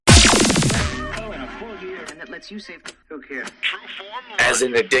that lets you save. Who cares? As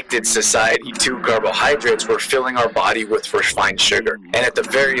an addicted society to carbohydrates, we're filling our body with refined sugar. And at the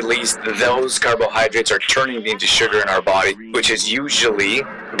very least, those carbohydrates are turning into sugar in our body, which is usually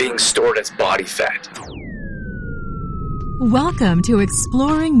being stored as body fat. Welcome to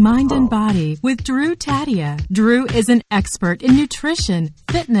Exploring Mind and Body with Taddia. Drew is an expert in nutrition,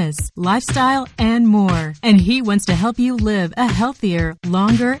 fitness, lifestyle, and more. And he wants to help you live a healthier,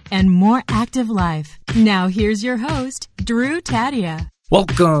 longer, and more active life. Now here's your host, Taddia.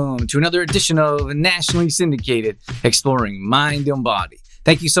 Welcome to another edition of nationally syndicated Exploring Mind and Body.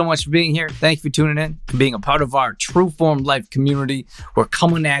 Thank you so much for being here. Thank you for tuning in, for being a part of our True Form Life community. We're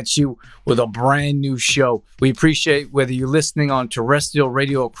coming at you with a brand new show. We appreciate whether you're listening on terrestrial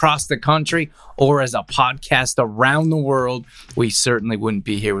radio across the country or as a podcast around the world. We certainly wouldn't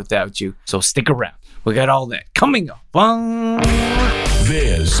be here without you. So stick around. We got all that coming up.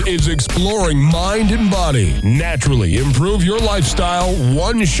 This is Exploring Mind and Body. Naturally improve your lifestyle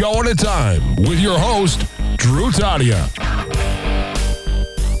one show at a time with your host, Taddia.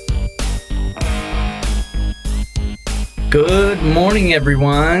 Good morning,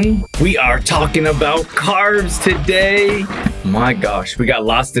 everyone. We are talking about carbs today. My gosh, we got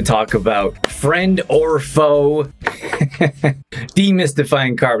lots to talk about. Friend or foe?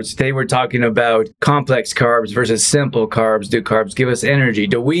 Demystifying carbs. Today we're talking about complex carbs versus simple carbs. Do carbs give us energy?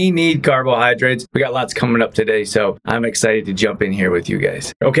 Do we need carbohydrates? We got lots coming up today, so I'm excited to jump in here with you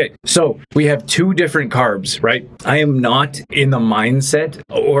guys. Okay, so we have two different carbs, right? I am not in the mindset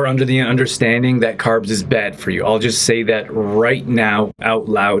or under the understanding that carbs is bad for you. I'll just say that right now out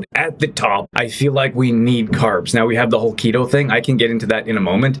loud at the top. I feel like we need carbs. Now we have the whole keto thing. I can get into that in a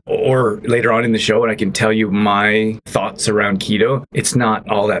moment or later on in the show, and I can tell you my thoughts around keto. It's not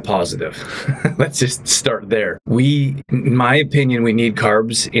all that positive. Let's just start there. In my opinion, we need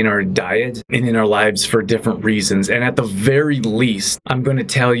carbs in our diet and in our lives for different reasons. And at the very least, I'm going to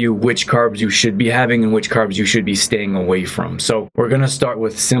tell you which carbs you should be having and which carbs you should be staying away from. So we're going to start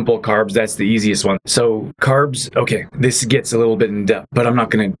with simple carbs. That's the easiest one. So carbs, okay, this gets a little bit in depth, but I'm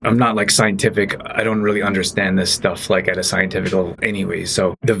not like scientific. I don't really understand this stuff like at a scientific level anyway.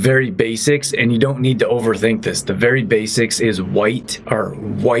 So the very basics, and you don't need to overthink this, the very basics is white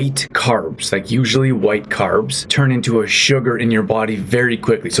carbs, like usually white carbs turn into a sugar in your body very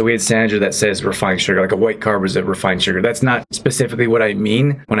quickly. So we had Sandra that says refined sugar, like a white carb is a refined sugar. That's not specifically what I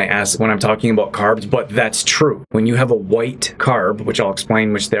mean when I'm talking about carbs, but that's true. When you have a white carb, which I'll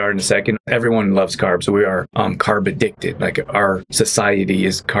explain which they are in a second, everyone loves carbs. So we are carb addicted. Like our society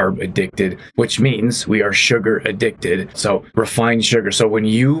is carb addicted, which means we are sugar addicted. So refined sugar. So when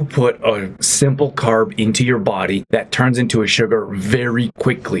you put a simple carb into your body, that turns into a sugar very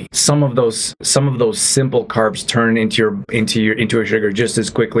quickly. Some of those simple carbs turn into a sugar just as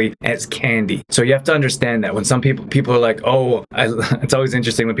quickly as candy. So you have to understand that when some people are like, it's always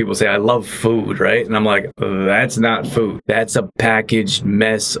interesting when people say, I love food, right? And I'm like, that's not food. That's a packaged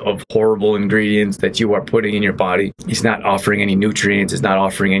mess of horrible ingredients that you are putting in your body. It's not offering any nutrients. It's not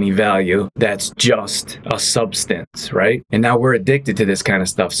offering any value. That's just a substance, right? And now we're addicted to this kind of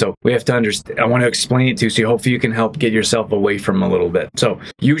stuff. So we have to understand. I want to explain it to you, so hopefully you can help get yourself away from a little bit. So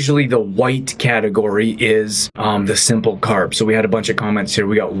usually the white category is the simple carbs. So we had a bunch of comments here.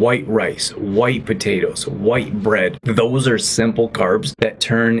 We got white rice, white potatoes, white bread. Those are simple carbs that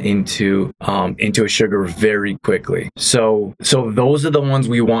turn into a sugar very quickly. So those are the ones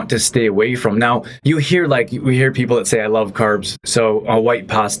we want to stay away from. Now we hear people that say I love carbs. So white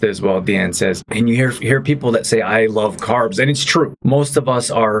pasta as well, Deanne says. And you hear people that say I love carbs, and it's true. Most of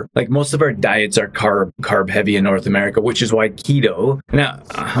our diets are carb heavy in North America, which is why keto. Now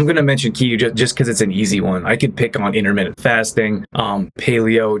I'm going to mention keto just because it's an easy one. I could pick on intermittent fasting,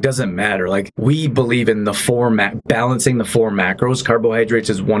 paleo, doesn't matter. Like we believe in balancing the four macros. Carbohydrates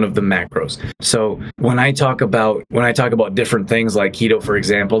is one of the macros. So when I talk about different things like keto, for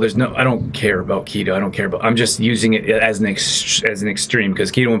example, I don't care about keto. I'm just using it as an extreme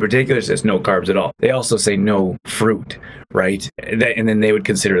because keto in particular says no carbs at all. They also say no fruit, right? And then they would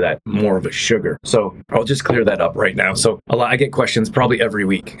consider that more of a sugar. So I'll just clear that up right now. So I get questions probably every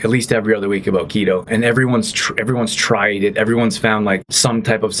week, at least every other week about keto, and everyone's tried it. Everyone's found like some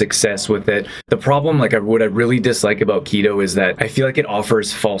type of success with it. The problem, what I really dislike about keto is that I feel like it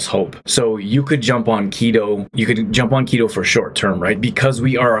offers false hope. So you could jump on keto for short term, right? Because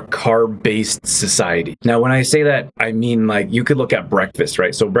we are a carb-based society. Now, when I say that, I mean like you could look at breakfast,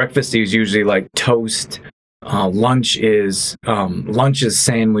 right? So breakfast is usually like toast, lunch is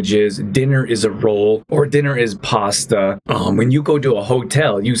sandwiches, dinner is a roll, or dinner is pasta. When you go to a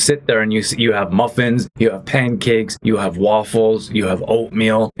hotel, you sit there and you have muffins, you have pancakes, you have waffles, you have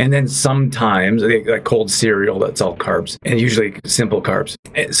oatmeal, and then sometimes like cold cereal. That's all carbs, and usually simple carbs.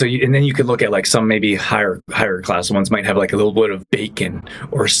 And then you could look at like some maybe higher class ones might have like a little bit of bacon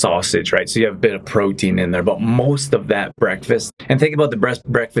or sausage, right? So you have a bit of protein in there, but most of that breakfast, and think about the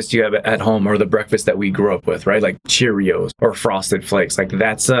breakfast you have at home or the breakfast that we grew up with, right? Like Cheerios or Frosted Flakes, like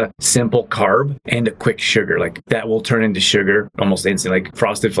that's a simple carb and a quick sugar. Like that will turn into sugar almost instantly. Like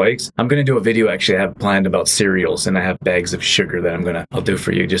Frosted Flakes, I'm going to do a video actually I have planned about cereals, and I have bags of sugar that I'll do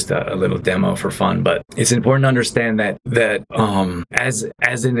for you, just a little demo for fun. But it's important to understand that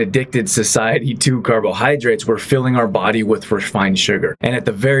as an addicted society to carbohydrates, we're filling our body with refined sugar. And at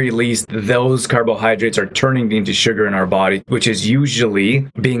the very least, those carbohydrates are turning into sugar in our body, which is usually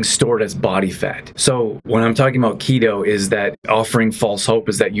being stored as body fat. So when I'm talking about keto, is that offering false hope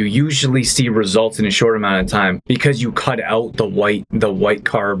is that you usually see results in a short amount of time because you cut out the white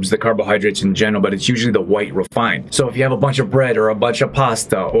carbs, the carbohydrates in general, but it's usually the white refined. So if you have a bunch of bread or a bunch of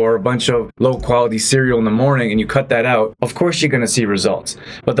pasta or a bunch of low quality cereal in the morning and you cut that out, of course you're going to see results.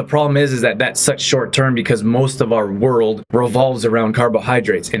 But the problem is that that's such short term because most of our world revolves around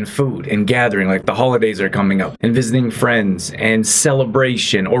carbohydrates and food and gathering, like the holidays are coming up and visiting friends and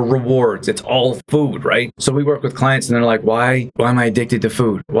celebration or rewards. It's all food, right? So we work with clients and they're like, why am I addicted to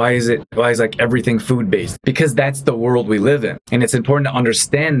food? Why is like everything food based? Because that's the world we live in. And it's important to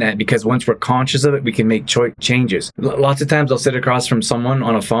understand that because once we're conscious of it, we can make changes. Lots of times I'll sit across from someone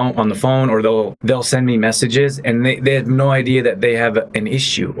on the phone, or they'll send me messages and they have no idea that they have an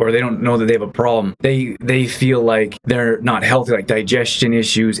issue, or they don't know that they have a problem. They feel like they're not healthy, like digestion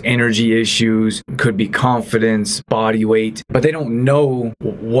issues, energy issues, could be confidence, body weight, but they don't know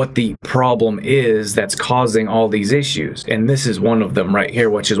what the problem is that's causing all these issues. And this is one of them right here,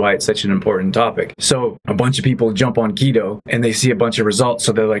 which is why it's such an important topic. So a bunch of people jump on keto and they see a bunch of results.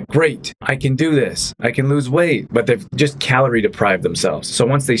 So they're like, great, I can do this. I can lose weight, but they've just calorie deprived themselves. So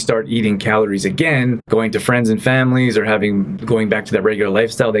once they start eating calories again, going to friends and families or going back to that regular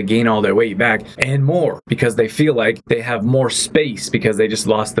lifestyle, they gain all their weight back and more because they feel like they have more space because they just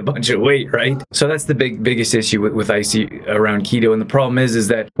lost a bunch of weight, right? So that's the biggest issue with I see around keto. And the problem is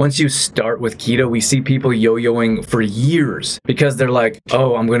that once you start with keto, we see people yo-yoing for years because they're like,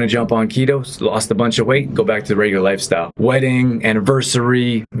 oh, I'm going to jump on keto, lost a bunch of weight, go back to the regular lifestyle. Wedding,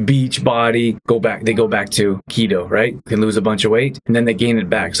 anniversary, beach body, they go back to keto, right? Can lose a bunch of weight and then they gain it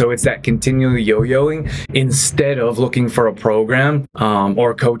back. So it's that continually yo-yoing instead of looking for a program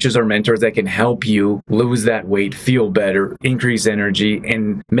or coaches or mentors that can help you lose that weight, feel better, increase energy,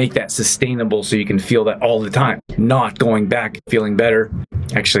 and make that sustainable so you can feel that all the time, not going back, feeling better.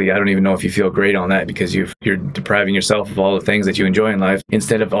 Actually, I don't even know if you feel great on that because you're depriving yourself of all the things that you enjoy in life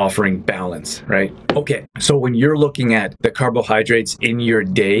instead of offering balance, right? Okay, so when you're looking at the carbohydrates in your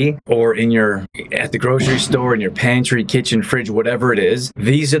day or at the grocery store, in your pantry, kitchen, fridge, whatever it is,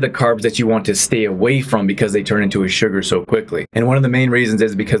 these are the carbs that you want to stay away from because they turn into a sugar so quickly. And one of the main reasons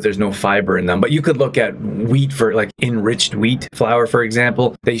is because there's no fiber in them. But you could look at wheat, for like enriched wheat flour, for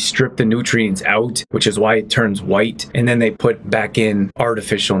example. They strip the nutrients out, which is why it turns white, and then they put back in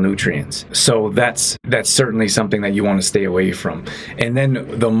artificial nutrients. So that's certainly something that you want to stay away from. And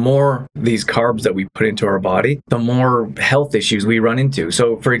then the more these carbs that we put into our body, the more health issues we run into.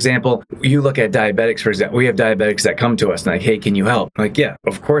 So for example, you look at diabetics, for example, we have diabetics that come to us and like, hey, can you help? I'm like, yeah,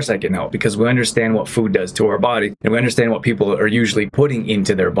 of course I can help because we understand what food does to our body and we understand what people are usually putting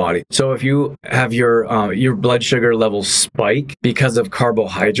into their body. So if you have your blood sugar levels spike because of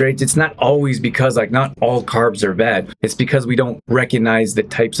carbohydrates, it's not always because not all carbs are bad. It's because we don't recognize the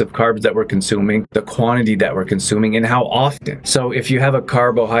types of carbs that we're consuming, the quantity that we're consuming, and how often. So if you have a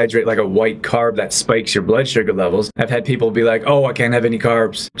carbohydrate, like a white carb that spikes your blood sugar levels, I've had people be like, oh, I can't have any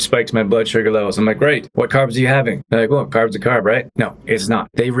carbs, spikes my blood sugar levels. I'm like, great, what carbs are you having? They're like, well, carb's a carb, right? No, it's not.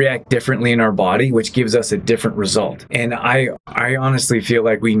 They react differently in our body, which gives us a different result. And I honestly feel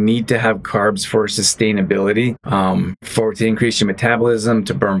like we need to have carbs for sustainability, to increase your metabolism,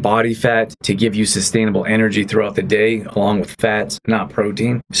 to burn body fat, to give you sustainable energy throughout the day, along with fats, not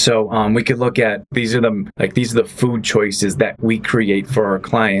protein. So we could look at these are the food choices that we create for our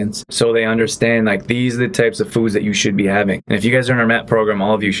clients, so they understand these are the types of foods that you should be having. And if you guys are in our MAP program,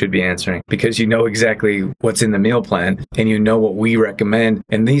 all of you should be answering because you know exactly what's in the meal plan and you know what we recommend.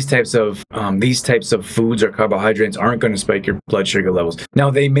 And these types of foods or carbohydrates aren't going to spike your blood sugar levels. Now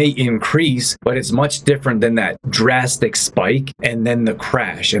they may increase, but it's much different than that drastic spike and then the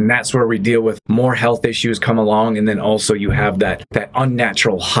crash. And that's where we deal with more health issues come along. And then also you have that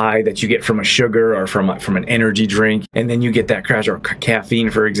unnatural high that you get from a sugar sugar or from an energy drink, and then you get that crash, or caffeine,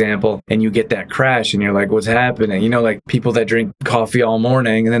 for example, and you get that crash, and you're like, what's happening? You know, like people that drink coffee all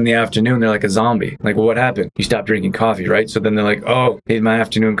morning, and then in the afternoon, they're like a zombie. Like, well, what happened? You stopped drinking coffee, right? So then they're like, oh, it's my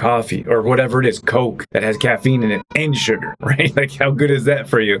afternoon coffee, or whatever it is, Coke that has caffeine in it and sugar, right? Like, how good is that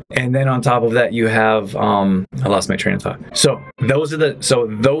for you? And then on top of that, you have, I lost my train of thought. So those are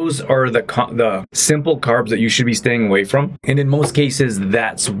the simple carbs that you should be staying away from. And in most cases,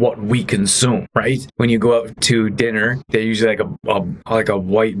 that's what we consume, right? When you go out to dinner, they're usually like a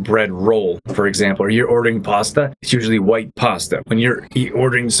white bread roll, for example, or you're ordering pasta, it's usually white pasta. When you're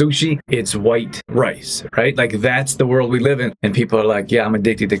ordering sushi, it's white rice, right? Like, that's the world we live in. And people are like, yeah, I'm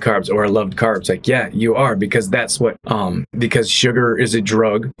addicted to carbs, or I love carbs. Like, yeah, you are, because that's what, because sugar is a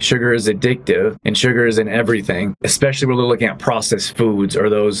drug, sugar is addictive, and sugar is in everything, especially when we're looking at processed foods, or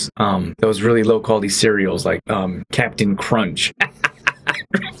those really low quality cereals like Captain Crunch.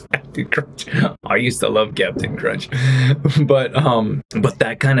 Captain Crunch. I used to love Captain Crunch, but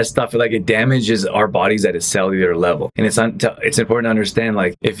that kind of stuff, like, it damages our bodies at a cellular level, and it's important to understand,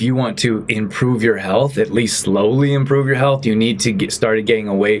 like, if you want to improve your health, at least slowly improve your health, you need to get started getting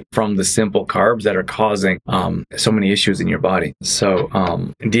away from the simple carbs that are causing so many issues in your body. So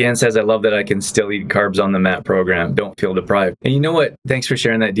Deanne says, I love that I can still eat carbs on the MAP program. Don't feel deprived. And you know what? Thanks for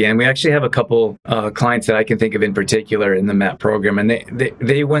sharing that, Deanne. We actually have a couple clients that I can think of in particular in the MAP program, and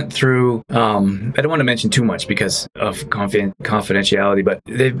they went through, I don't want to mention too much because of confidentiality, but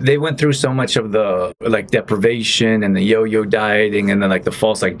they went through so much of the, like, deprivation and the yo-yo dieting, and then, like, the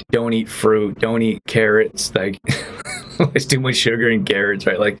false, like, don't eat fruit, don't eat carrots, like, there's too much sugar in carrots,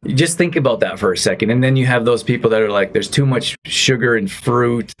 right? Like, just think about that for a second. And then you have those people that are like, there's too much sugar in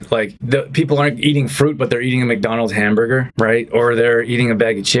fruit. Like, the people aren't eating fruit, but they're eating a McDonald's hamburger, right? Or they're eating a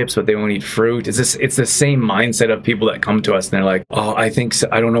bag of chips, but they won't eat fruit. It's the same mindset of people that come to us and they're like, oh, I think so.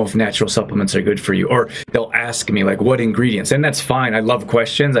 I don't know if natural supplements are good for you. Or they'll ask me, like, what ingredients? And that's fine. I love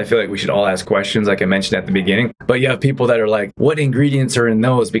questions. I feel like we should all ask questions, like I mentioned at the beginning. But you have people that are like, what ingredients are in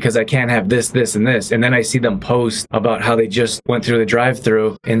those? Because I can't have this, this, and this. And then I see them post about how they just went through the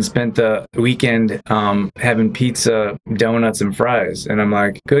drive-thru and spent the weekend having pizza, donuts, and fries. And I'm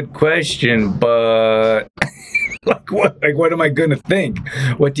like, good question, but what am I gonna think?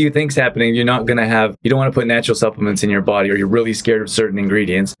 What do you think's happening? You're not gonna have, you don't want to put natural supplements in your body, or you're really scared of certain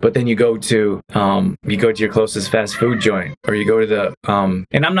ingredients, but then you go to your closest fast food joint, or you go to the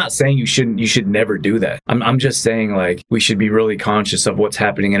and I'm not saying you should never do that. I'm just saying, like, we should be really conscious of what's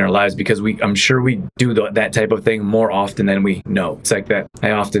happening in our lives, because I'm sure we do that type of thing more often than we know. It's like that,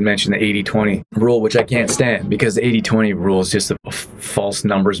 I often mention the 80-20 rule, which I can't stand, because the 80-20 rule is just a false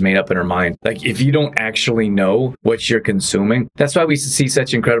numbers made up in our mind. Like, if you don't actually know what you're consuming, that's why we see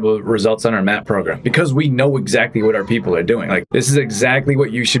such incredible results on our MAP program, because we know exactly what our people are doing. Like, this is exactly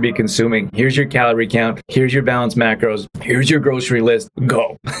what you should be consuming. Here's your calorie count, here's your balanced macros, here's your grocery list,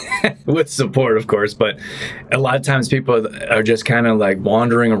 go. With support, of course, but a lot of times people are just kind of like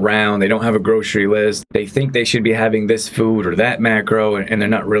wandering around. They don't have a grocery list. They think they should be having this food or that macro, and they're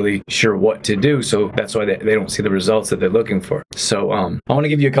not really sure what to do. So that's why they don't see the results that they're looking for. So I want to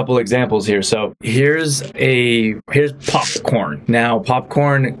give you a couple examples here. So here's popcorn. Now,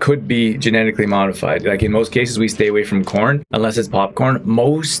 popcorn could be genetically modified. Like, in most cases, we stay away from corn unless it's popcorn.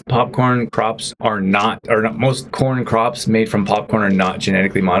 Most popcorn crops most corn crops made from popcorn are not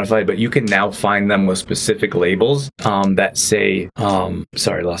genetically modified, but you can now find them with specific labels that say,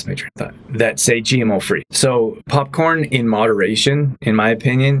 sorry, I lost my train of thought, that say GMO free. So popcorn in moderation, in my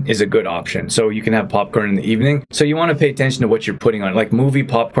opinion, is a good option. So you can have popcorn in the evening. So you want to pay attention to what you're putting on, like movie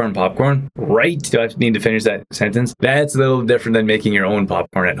popcorn, right? Do I need to finish that sentence? That's a little different than making your own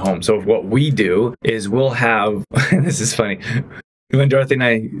popcorn at home. So what we do is we'll have, this is funny, when Dorothy and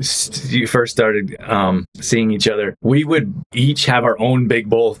I first started seeing each other, we would each have our own big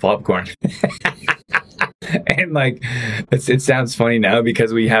bowl of popcorn. And like, it sounds funny now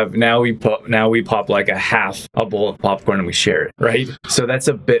because we pop like a bowl of popcorn and we share it, right? So that's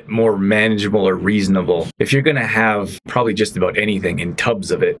a bit more manageable or reasonable. If you're gonna have probably just about anything in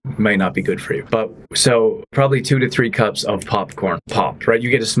tubs of it, might not be good for you. But so probably 2 to 3 cups of popcorn popped, right? You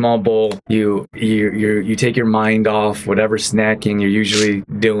get a small bowl. You take your mind off whatever snacking you're usually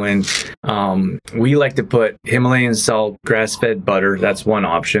doing. We like to put Himalayan salt, grass-fed butter. That's one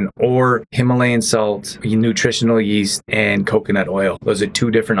option, or Himalayan salt. nutritional yeast, and coconut oil. Those are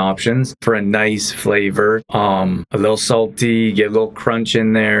 2 different options for a nice flavor. A little salty, get a little crunch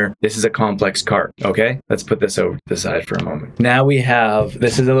in there. This is a complex carb. Okay, let's put this over to the side for a moment. Now we have,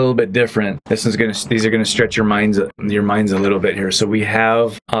 this is a little bit different. These are gonna stretch your minds a little bit here. So we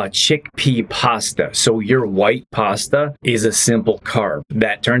have chickpea pasta. So your white pasta is a simple carb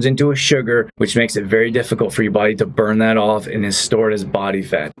that turns into a sugar, which makes it very difficult for your body to burn that off and is stored as body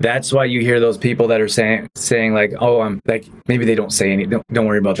fat. That's why you hear those people that are saying like, oh, I'm like, maybe they don't say anything. Don't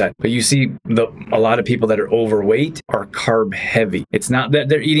worry about that. But you see a lot of people that are overweight are carb heavy. It's not that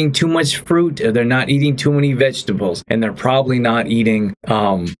they're eating too much fruit or they're not eating too many vegetables, and they're probably not eating,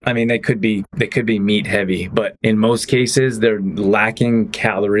 they could be meat heavy, but in most cases they're lacking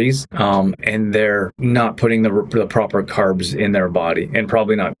calories, and they're not putting the proper carbs in their body, and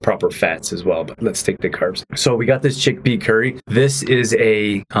probably not proper fats as well. But let's take the carbs. So we got this chickpea curry. This is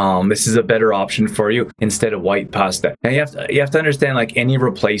a better option for you instead of white pasta. Now you have to understand, like, any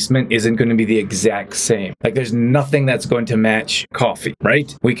replacement isn't going to be the exact same. Like, there's nothing that's going to match coffee,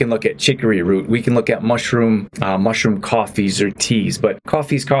 right? We can look at chicory root. We can look at mushroom coffees or teas, but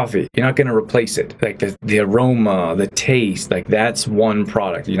coffee's coffee. You're not going to replace it. Like the aroma, the taste, like that's one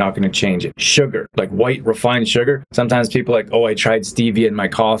product. You're not going to change it. Sugar, like white refined sugar. Sometimes people are like, oh, I tried stevia in my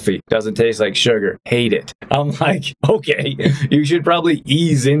coffee. Doesn't taste like sugar. Hate it. I'm like, okay, you should probably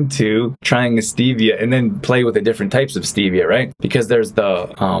ease into trying a stevia and then play with the different types of stevia, right? Because there's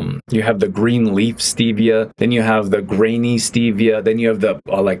you have the green leaf stevia, then you have the grainy stevia, then you have the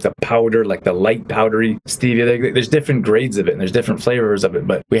the powder, like the light powdery stevia. There's different grades of it, and there's different flavors of it,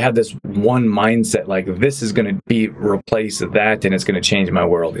 but we have this one mindset, like this is going to replace that, and it's going to change my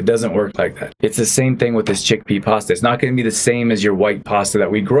world. It doesn't work like that. It's the same thing with this chickpea pasta. It's not going to be the same as your white pasta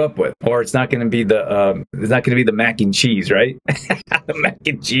that we grew up with, or it's not going to be the mac and cheese, right? The mac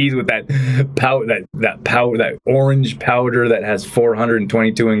and cheese with that powder, that orange powder that has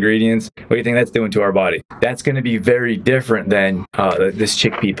 422 ingredients. What do you think that's doing to our body? That's going to be very different than this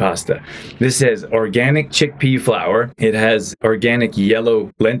chickpea pasta. This has organic chickpea flour. It has organic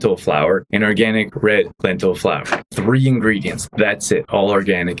yellow lentil flour and organic red lentil flour. 3 ingredients. That's it. All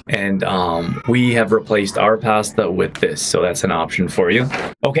organic. And we have replaced our pasta with this. So that's an option for you.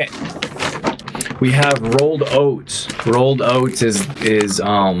 Okay. We have rolled oats. Rolled oats is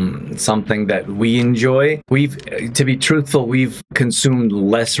something that we enjoy. To be truthful, we've consumed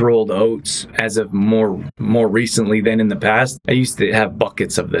less rolled oats as of more recently than in the past. I used to have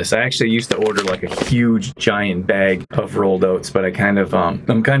buckets of this. I actually used to order like a huge giant bag of rolled oats, but I'm kind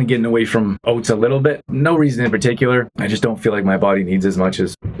of getting away from oats a little bit. No reason in particular. I just don't feel like my body needs as much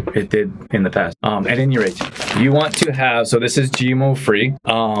as it did in the past. At any rate, you want to have, so this is GMO free.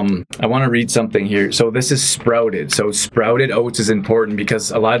 I want to read something here. So this is sprouted. So sprouted oats is important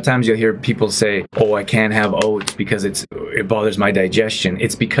because a lot of times you'll hear people say, oh, I can't have oats because it bothers my digestion.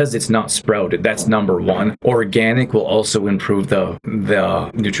 It's because it's not sprouted. That's number one. Organic will also improve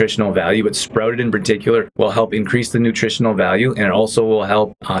the nutritional value, but sprouted in particular will help increase the nutritional value, and it also will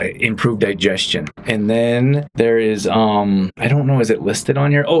help improve digestion. And then there is, I don't know, is it listed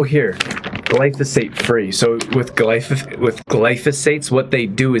on here? Oh, here. Glyphosate free. So with glyphosates, what they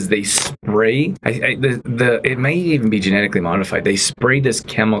do is they spray. It may even be genetically modified. They spray this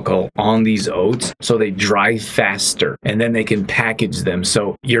chemical on these oats so they dry faster, and then they can package them.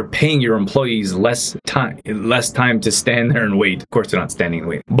 So you're paying your employees less time to stand there and wait. Of course, they're not standing and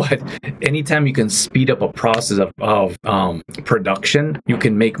wait, but anytime you can speed up a process of production, you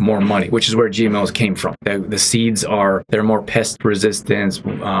can make more money, which is where GMOs came from. The seeds they're more pest resistant,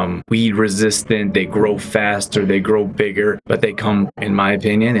 weed resistant. They grow faster, they grow bigger, but they come, in my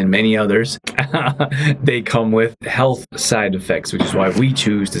opinion, and many others, they come with health side effects, which is why we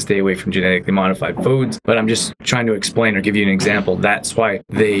choose to stay away from genetically modified foods. But I'm just trying to explain or give you an example. That's why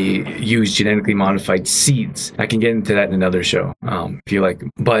they use genetically modified seeds. I can get into that in another show if you like.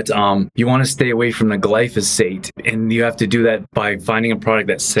 But you want to stay away from the glyphosate, and you have to do that by finding a product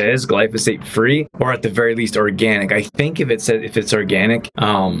that says glyphosate free, or at the very least organic. I think if it's organic,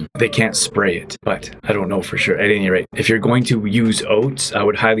 they can't spray it, but I don't know for sure. At any rate, if you're going to use oats, I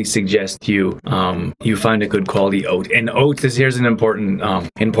would highly suggest you find a good quality oat. And oats, here's an important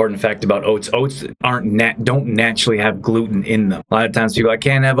fact about oats. Oats don't naturally have gluten in them. A lot of times people are like, I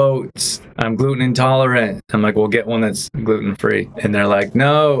can't have oats, I'm gluten intolerant. I'm like, well, get one that's gluten free. And they're like,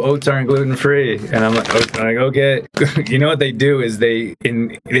 no, oats aren't gluten free. And I'm like, okay. You know what they do is they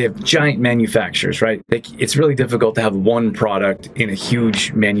have giant manufacturers, right? It's really difficult to have one product in a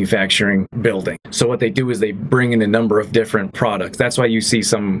huge manufacturing manufacturing building. So what they do is they bring in a number of different products. That's why you see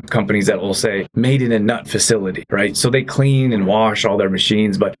some companies that will say made in a nut facility, right? So they clean and wash all their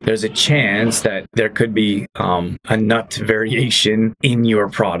machines, but there's a chance that there could be a nut variation in your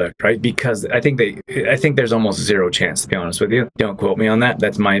product, right? Because I think there's almost zero chance, to be honest with you. Don't quote me on that.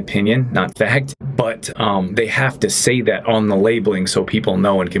 That's my opinion, not fact. But they have to say that on the labeling so people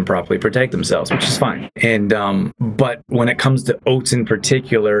know and can properly protect themselves, which is fine. And but when it comes to oats in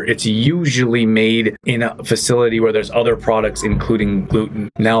particular, it's usually made in a facility where there's other products, including gluten.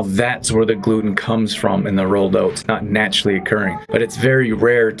 Now that's where the gluten comes from in the rolled oats, not naturally occurring. But it's very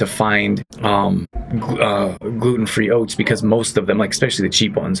rare to find gluten-free oats because most of them, like especially the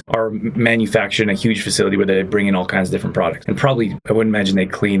cheap ones, are manufactured in a huge facility where they bring in all kinds of different products. And probably, I wouldn't imagine they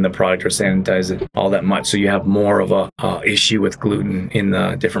clean the product or sanitize it all that much. So you have more of a issue with gluten in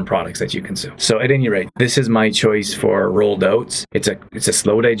the different products that you consume. So at any rate, this is my choice for rolled oats. It's a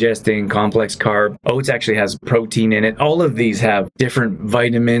slow digesting, complex carb. Oats actually has protein in it. All of these have different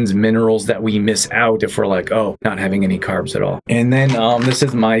vitamins, minerals that we miss out if we're like, oh, not having any carbs at all. And then this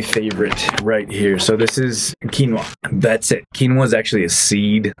is my favorite right here. So this is quinoa. That's it. Quinoa is actually a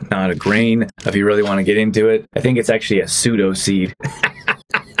seed, not a grain. If you really want to get into it, I think it's actually a pseudo seed.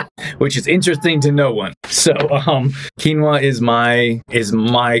 Which is interesting to no one. So quinoa is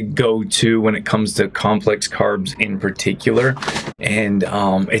my go-to when it comes to complex carbs in particular, and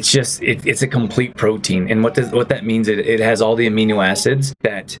it's a complete protein. And what that means, it has all the amino acids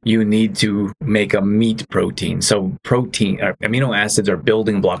that you need to make a meat protein. So amino acids are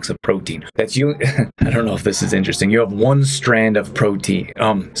building blocks of protein. That's you. I don't know if this is interesting. You have one strand of protein.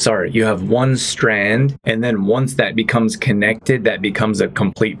 You have one strand, and then once that becomes connected, that becomes a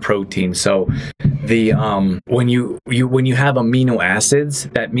complete protein. So the when you have amino acids,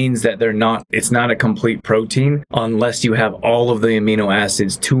 that means that it's not a complete protein unless you have all of the amino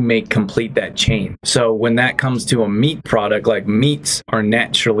acids to complete that chain. So when that comes to a meat product, like meats are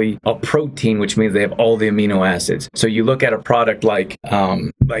naturally a protein, which means they have all the amino acids. So you look at a product like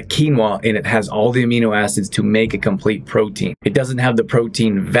quinoa, and it has all the amino acids to make a complete protein. It doesn't have the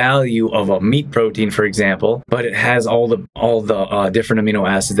protein value of a meat protein, for example, but it has all the different amino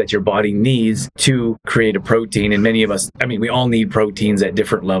acids that your body needs to create a protein. And many of us, we all need proteins at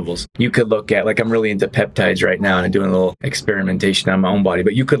different levels. You could look at, I'm really into peptides right now and I'm doing a little experimentation on my own body,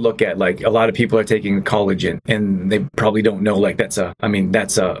 but you could look at, a lot of people are taking collagen and they probably don't know, those are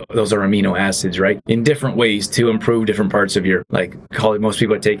amino acids, right? In different ways to improve different parts of your, most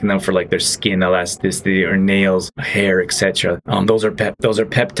people are taking them for their skin elasticity or nails, hair, etc. Those are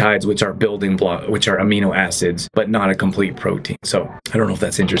peptides, which are building block, which are amino acids, but not a complete protein. So I don't know if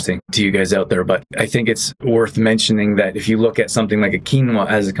that's interesting to you guys out there, but I think it's worth mentioning that if you look at something like a quinoa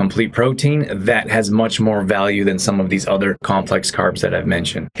as a complete protein, that has much more value than some of these other complex carbs that I've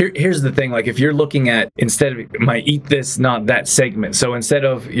mentioned. Here's the thing, if you're looking at, instead of my eat this, not that segment, so instead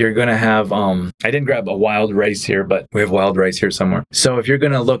of, you're going to have, I didn't grab a wild rice here, but we have wild rice here somewhere. So if you're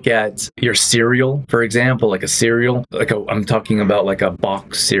going to look at your cereal, for example, a cereal, I'm talking about a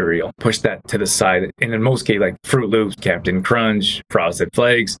box cereal, push that to the side. And in most cases, Fruit Loops, Captain Crunch, Frosted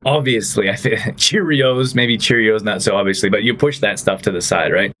Flakes, obviously, I think Cheerios, not so obviously, but you push that stuff to the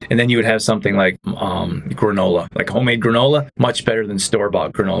side, right? And then you would have something like granola, homemade granola, much better than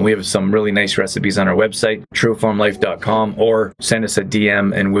store-bought granola. We have some really nice recipes on our website, trueformlife.com, or send us a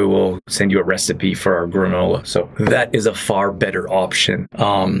DM and we will send you a recipe for our granola. So that is a far better option.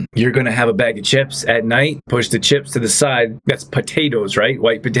 You're going to have a bag of chips at night, push the chips to the side. That's potatoes, right?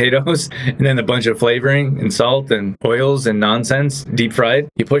 White potatoes, and then a bunch of flavoring and salt and oils and nonsense, deep fried.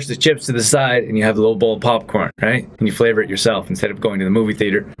 You push the chips to the side and you have a little bowl of popcorn, right? And you flavor it yourself instead of going to the movie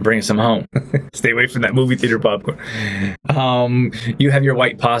theater and bringing some home. Stay away from that movie theater popcorn. You have your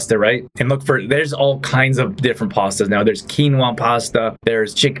white pasta, right? And there's all kinds of different pastas now. There's quinoa pasta,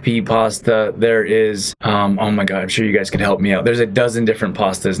 there's chickpea pasta, there is, oh my God, I'm sure you guys could help me out. There's a dozen different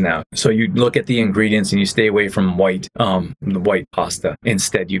pastas now. So you look at the ingredients and you stay away from the white pasta.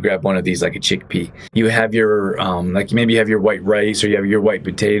 Instead, you grab one of these, like a chickpea. You have your, maybe you have your white rice or you have your white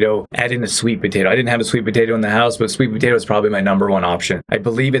potato. Add in a sweet potato. I didn't have a sweet potato in the house, but sweet potato is probably my number one option. I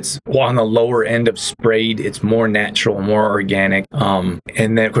believe it's on the lower end of sprayed. It's more natural, more organic. And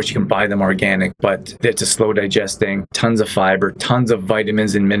then, of course, you can buy them organic, but it's a slow digesting, tons of fiber, tons of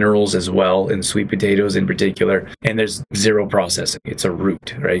vitamins and minerals as well in sweet potatoes in particular. And there's zero processing. It's a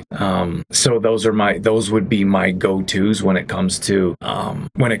root, right? So those would be my go-tos when it comes to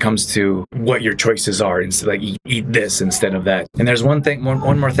what your choices are. Instead, eat this instead of that. And there's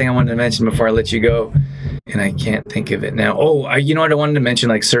one more thing I wanted to mention before I let you go. and I can't think of it now. Oh, you know what? I wanted to mention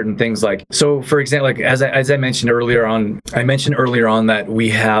like certain things, like, so for example, like as I mentioned earlier on, that we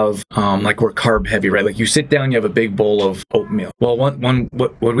have like we're carb heavy, right? Like you sit down, you have a big bowl of oatmeal. Well,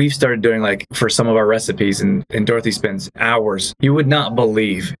 what we've started doing, like for some of our recipes, and Dorothy spends hours. You would not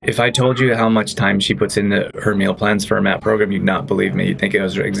believe if I told you how much time she puts into her meal plans for a MAP program. You'd not believe me. You'd think I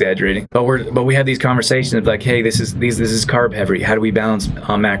was exaggerating. But we have these conversations of like, hey, this is carb heavy. How do we balance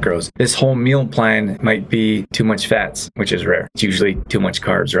macros? This whole meal plan might be too much fats, which is rare. It's usually too much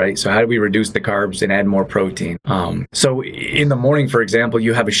carbs, right? So how do we reduce the carbs and add more protein? So in the morning, for example,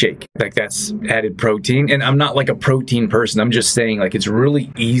 you have a shake. Like that's added protein. And I'm not like a protein person. I'm just saying like it's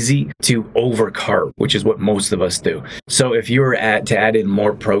really easy to overcarb, which is what most of us do. So if you were to add in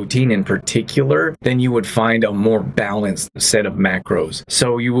more protein in particular, then you would find a more balanced set of macros.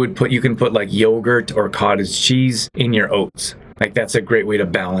 So you can put like yogurt or cottage cheese in your oats. Like that's a great way to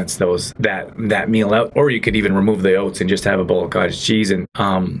balance that meal out. Or you could even remove the oats and just have a bowl of cottage cheese and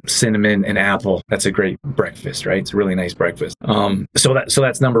cinnamon and apple. That's a great breakfast, right? It's a really nice breakfast. So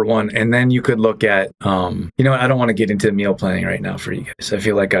that's number one. And then you could look at you know, I don't want to get into meal planning right now for you guys. I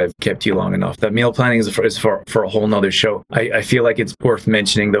feel like I've kept you long enough. That meal planning is for a whole nother show. I feel like it's worth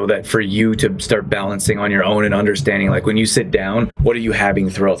mentioning though that for you to start balancing on your own and understanding, like when you sit down, what are you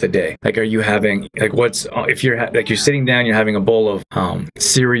having throughout the day? Like are you having like if you're like you're sitting down, you're having a bowl of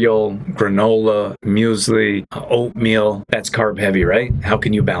cereal, granola, muesli, oatmeal. That's carb heavy, right? How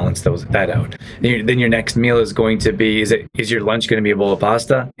can you balance that out? Then your next meal is going to be, is your lunch going to be a bowl of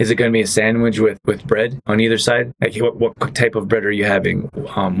pasta? Is it going to be a sandwich with bread on either side? Like what type of bread are you having?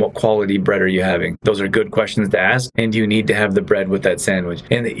 What quality bread are you having? Those are good questions to ask. And do you need to have the bread with that sandwich?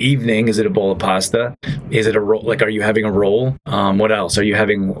 In the evening, is it a bowl of pasta? Is it a roll? Like, are you having a roll? What else? Are you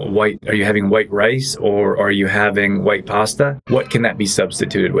having white rice, or are you having white pasta? What can that be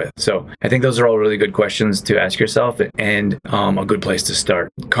substituted with? So I think those are all really good questions to ask yourself, and a good place to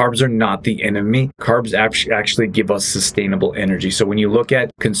start. Carbs are not the enemy. Carbs actually give us sustainable energy. So when you look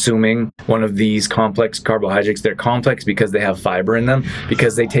at consuming one of these complex carbohydrates, they're complex because they have fiber in them,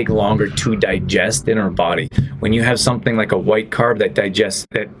 because they take longer to digest in our body. When you have something like a white carb that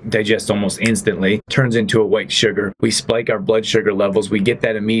digests almost instantly, turns into a white sugar, we spike our blood sugar levels, we get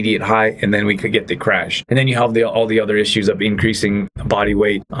that immediate high, and then we could get the crash. And then you have all the other issues of increasing body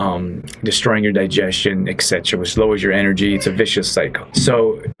weight, destroying your digestion, etc., which lowers your energy. It's a vicious cycle.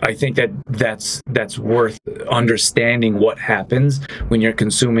 So I think that's worth understanding what happens when you're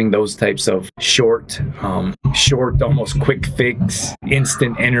consuming those types of short, almost quick fix,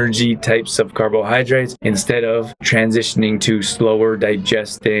 instant energy types of carbohydrates, instead of transitioning to slower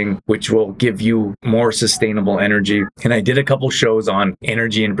digesting, which will give you more sustainable energy. And I did a couple shows on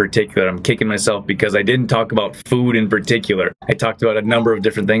energy in particular. I'm kicking myself because I didn't talk about food in particular. I talked about a number of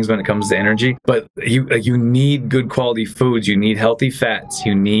different things when it comes to energy, but you need good quality foods. You need healthy fats.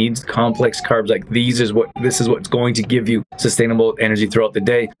 You need complex carbs. Like this is what's going to give you sustainable energy throughout the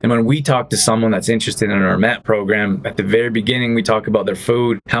day. And when we talk to someone that's interested in our MAP program, at the very beginning, we talk about their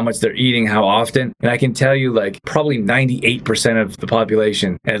food, how much they're eating, how often. And I can tell you, like, probably 98% of the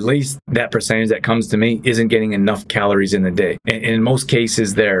population, at least that percentage that comes to me, isn't getting enough calories in the day. And in most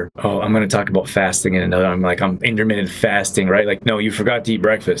cases, I'm going to talk about fasting in another. I'm intermittent fasting, right? Like, no, you forgot to eat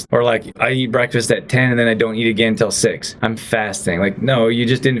breakfast. Or like, I eat breakfast at 10 and then I don't eat again until 6. I'm fasting. Like, no, you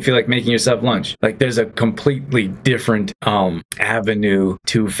just didn't feel like making yourself lunch. Like, there's a completely different avenue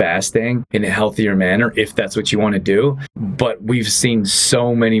to fasting in a healthier manner, if that's what you want to do. But we've seen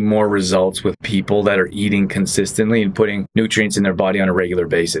so many more results with people that are eating consistently and putting nutrients in their body on a regular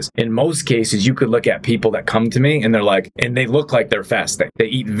basis. In most cases, you could look at people that come to me and they look like they're fasting. They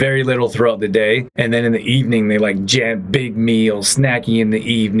eat very little throughout the day, and then in the evening they like jam big meals, snacking in the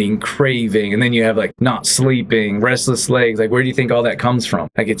evening, craving, and then you have like not sleeping, restless legs. Like, where do you think all that comes from?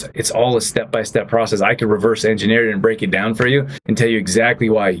 Like, it's all a step-by-step process. I could reverse engineer it and break it down for you and tell you exactly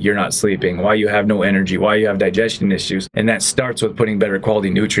why you're not sleeping, why you have no energy, why you have digestion issues. And that starts with putting better quality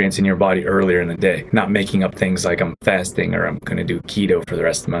nutrients in your body earlier in the day, not making up things like I'm fasting or I'm going to do keto for the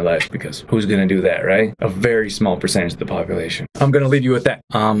rest of my life, because who's going to do that, right? A very small percentage of the population. I'm going to leave you with that.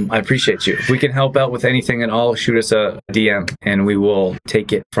 I appreciate you. If we can help out with anything at all, shoot us a DM and we will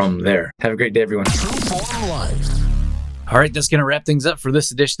take it from there. Have a great day, everyone. True Form Life. All right, that's going to wrap things up for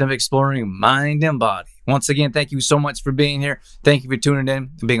this edition of Exploring Mind and Body. Once again, thank you so much for being here. Thank you for tuning in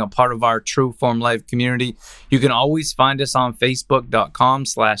and being a part of our True Form Life community. You can always find us on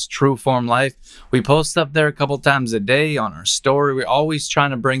facebook.com/trueformlife. We post up there a couple times a day on our story. We're always trying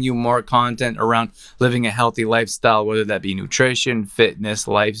to bring you more content around living a healthy lifestyle, whether that be nutrition, fitness,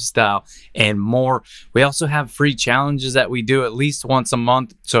 lifestyle, and more. We also have free challenges that we do at least once a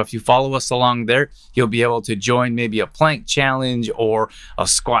month. So if you follow us along there, you'll be able to join maybe a plank challenge or a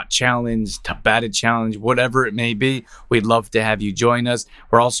squat challenge, Tabata challenge, whatever it may be. We'd love to have you join us.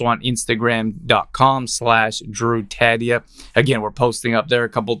 We're also on Instagram.com/DrewTaddia. Again, we're posting up there a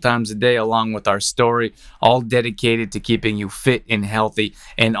couple times a day along with our story, all dedicated to keeping you fit and healthy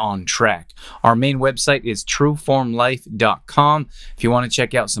and on track. Our main website is trueformlife.com. If you want to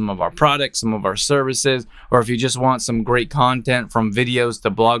check out some of our products, some of our services, or if you just want some great content from videos to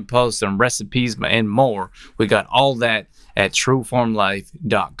blog posts and recipes and more, we got all that at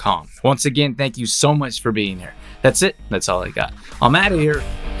trueformlife.com. Once again, thank you so much for being here. That's it. That's all I got. I'm out of here.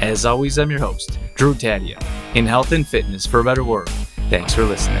 As always, I'm your host, Drew Taddia, in health and fitness for a better world. Thanks for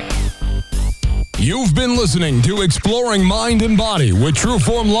listening. You've been listening to Exploring Mind and Body with True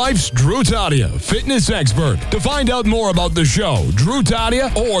Form Life's Drew Taddia, fitness expert. To find out more about the show, Drew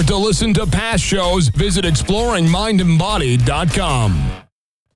Taddia, or to listen to past shows, visit exploringmindandbody.com.